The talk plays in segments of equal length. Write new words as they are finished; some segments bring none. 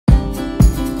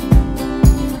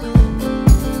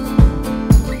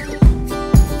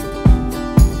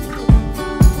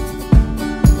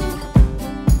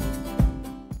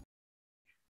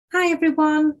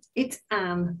everyone, it's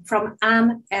Anne from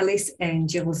Anne Ellis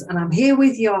Angels, and I'm here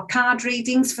with your card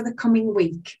readings for the coming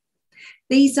week.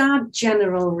 These are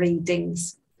general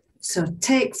readings, so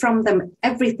take from them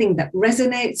everything that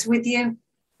resonates with you,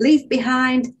 leave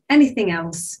behind anything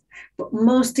else, but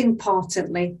most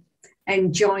importantly,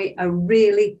 enjoy a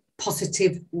really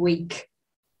positive week.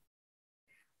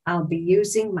 I'll be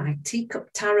using my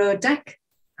Teacup Tarot deck,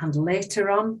 and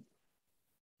later on,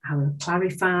 I will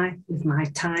clarify with my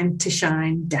Time to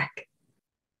Shine deck.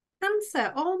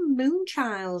 Cancer or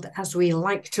Moonchild, as we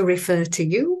like to refer to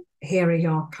you. Here are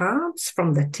your cards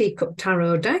from the Teacup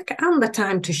Tarot deck and the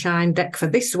Time to Shine deck for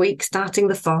this week, starting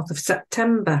the 4th of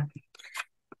September.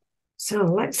 So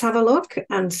let's have a look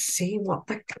and see what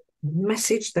the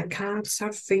message the cards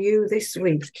have for you this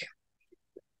week.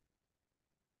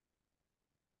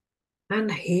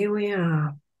 And here we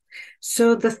are.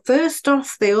 So the first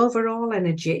off, the overall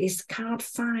energy is card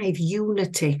 5,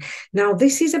 Unity. Now,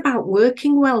 this is about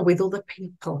working well with other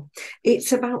people.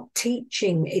 It's about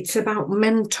teaching. It's about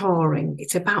mentoring.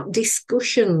 It's about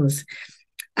discussions,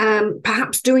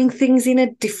 perhaps doing things in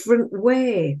a different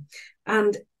way.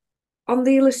 And on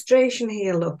the illustration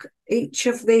here, look, each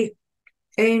of the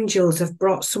angels have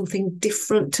brought something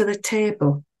different to the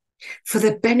table for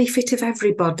the benefit of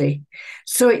everybody.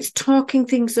 So it's talking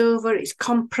things over, it's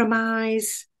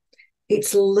compromise,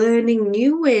 it's learning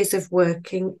new ways of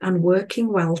working and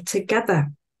working well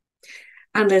together.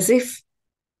 And as if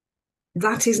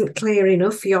that isn't clear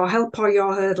enough, your help or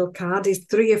your hurdle card is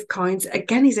 3 of coins.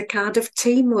 Again, is a card of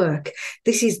teamwork.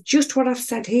 This is just what I've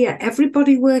said here,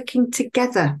 everybody working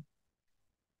together.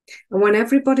 And when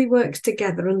everybody works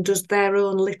together and does their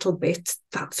own little bit,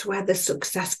 that's where the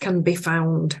success can be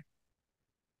found.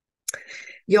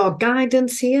 Your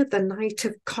guidance here, the Knight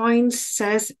of Coins,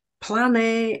 says plan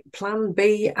A, plan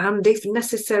B, and if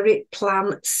necessary,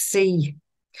 plan C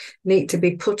need to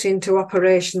be put into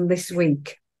operation this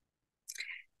week.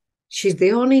 She's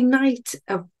the only knight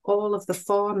of all of the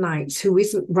 4 knights who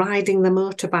isn't riding the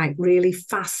motorbike really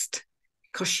fast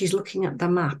because she's looking at the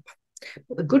map.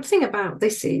 But the good thing about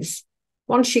this is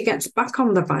once she gets back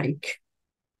on the bike,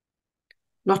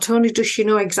 not only does she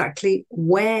know exactly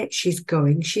where she's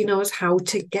going, she knows how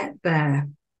to get there.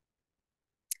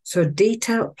 So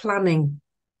detailed planning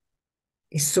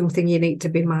is something you need to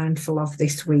be mindful of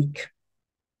this week.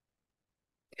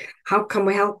 How can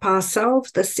we help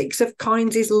ourselves? The 6 of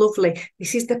coins is lovely.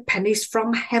 This is the pennies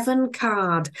from heaven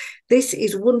card. This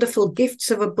is wonderful gifts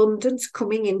of abundance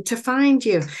coming in to find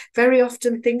you. Very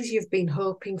often things you've been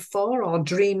hoping for or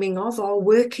dreaming of or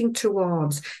working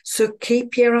towards. So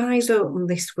keep your eyes open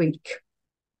this week.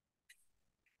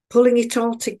 Pulling it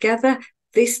all together,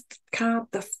 this card,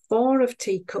 the 4 of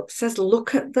teacups, says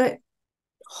look at the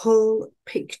whole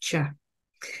picture.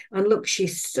 And look,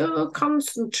 she's so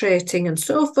concentrating and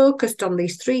so focused on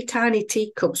these 3 tiny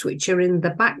teacups, which are in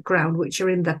the background, which are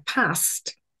in the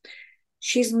past.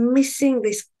 She's missing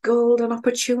this golden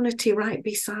opportunity right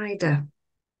beside her.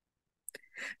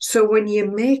 So when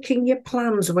you're making your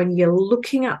plans, when you're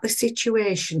looking at the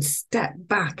situation, step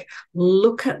back,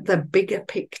 look at the bigger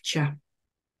picture.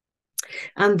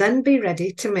 And then be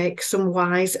ready to make some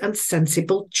wise and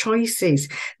sensible choices.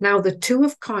 Now, the 2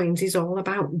 of coins is all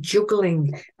about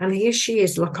juggling. And here she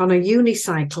is, look, on a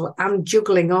unicycle and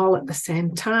juggling all at the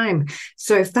same time.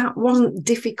 So if that wasn't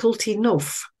difficult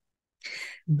enough,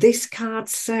 this card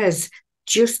says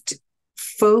just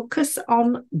focus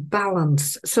on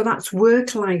balance. So that's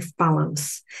work-life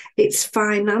balance. It's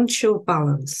financial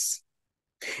balance.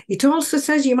 It also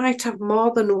says you might have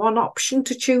more than one option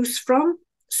to choose from.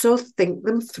 So think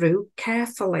them through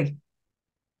carefully.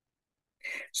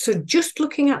 So just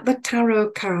looking at the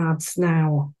tarot cards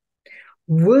now,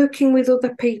 working with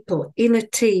other people in a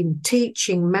team,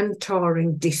 teaching,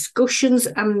 mentoring, discussions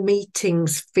and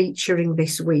meetings featuring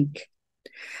this week.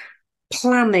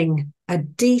 Planning, a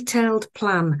detailed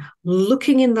plan,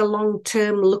 looking in the long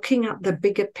term, looking at the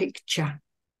bigger picture.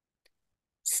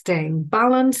 Staying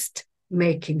balanced,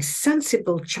 making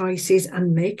sensible choices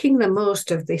and making the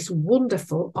most of this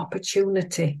wonderful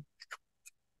opportunity.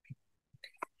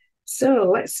 So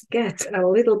let's get a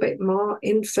little bit more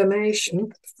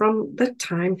information from the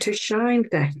Time to Shine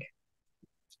deck.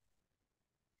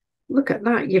 Look at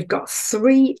that. You've got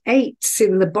 3 8s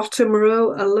in the bottom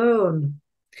row alone.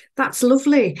 That's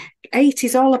lovely. 8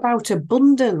 is all about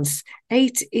abundance.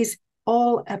 8 is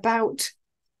all about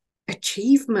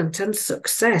achievement and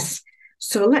success.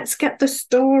 So let's get the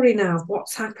story now of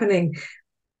what's happening.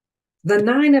 The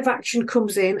 9 of action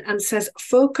comes in and says,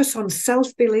 focus on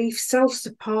self-belief,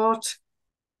 self-support,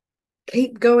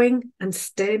 Keep going and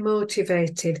stay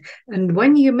motivated. And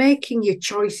when you're making your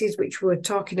choices, which we're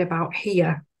talking about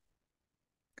here,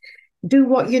 do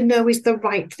what you know is the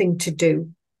right thing to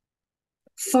do.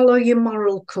 Follow your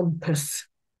moral compass.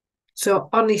 So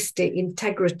honesty,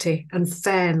 integrity, and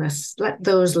fairness, let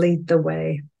those lead the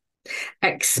way.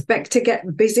 Expect to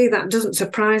get busy. That doesn't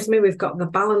surprise me. We've got the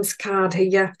balance card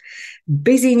here.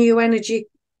 Busy new energy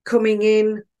coming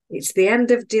in. It's the end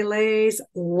of delays,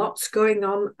 lots going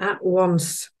on at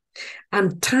once.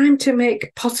 And time to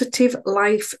make positive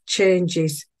life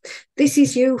changes. This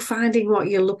is you finding what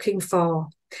you're looking for.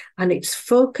 And it's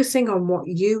focusing on what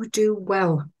you do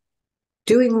well,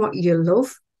 doing what you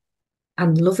love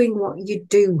and loving what you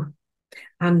do,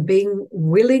 and being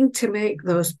willing to make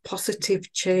those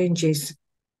positive changes.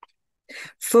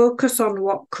 Focus on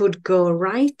what could go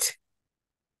right.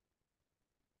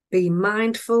 Be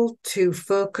mindful to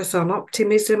focus on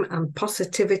optimism and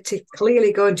positivity.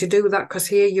 Clearly going to do that because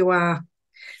here you are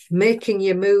making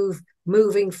your move,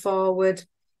 moving forward.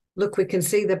 Look, we can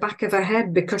see the back of her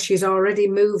head because she's already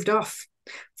moved off,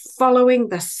 following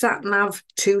the sat nav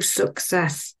to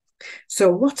success.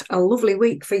 So what a lovely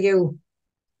week for you.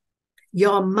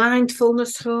 Your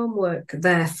mindfulness homework,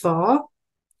 therefore,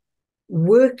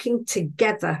 working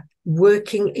together,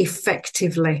 working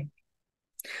effectively,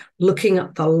 looking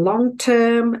at the long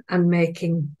term and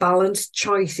making balanced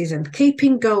choices and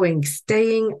keeping going,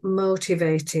 staying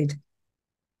motivated.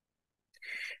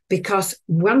 Because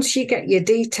once you get your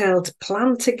detailed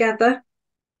plan together,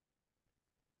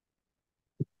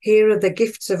 here are the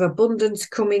gifts of abundance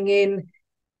coming in.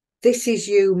 This is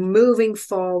you moving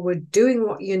forward, doing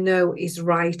what you know is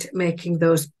right, making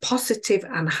those positive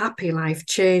and happy life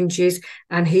changes.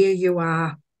 And here you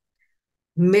are,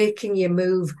 making your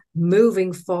move,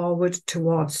 moving forward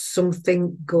towards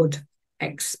something good.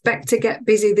 Expect to get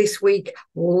busy this week,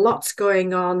 lots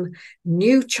going on,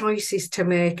 new choices to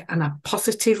make, and a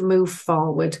positive move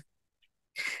forward.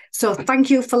 So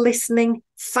thank you for listening.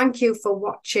 Thank you for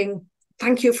watching.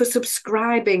 Thank you for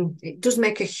subscribing. It does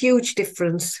make a huge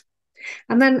difference.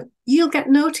 And then you'll get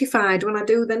notified when I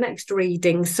do the next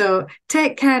reading. So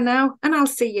take care now, and I'll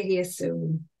see you here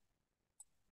soon.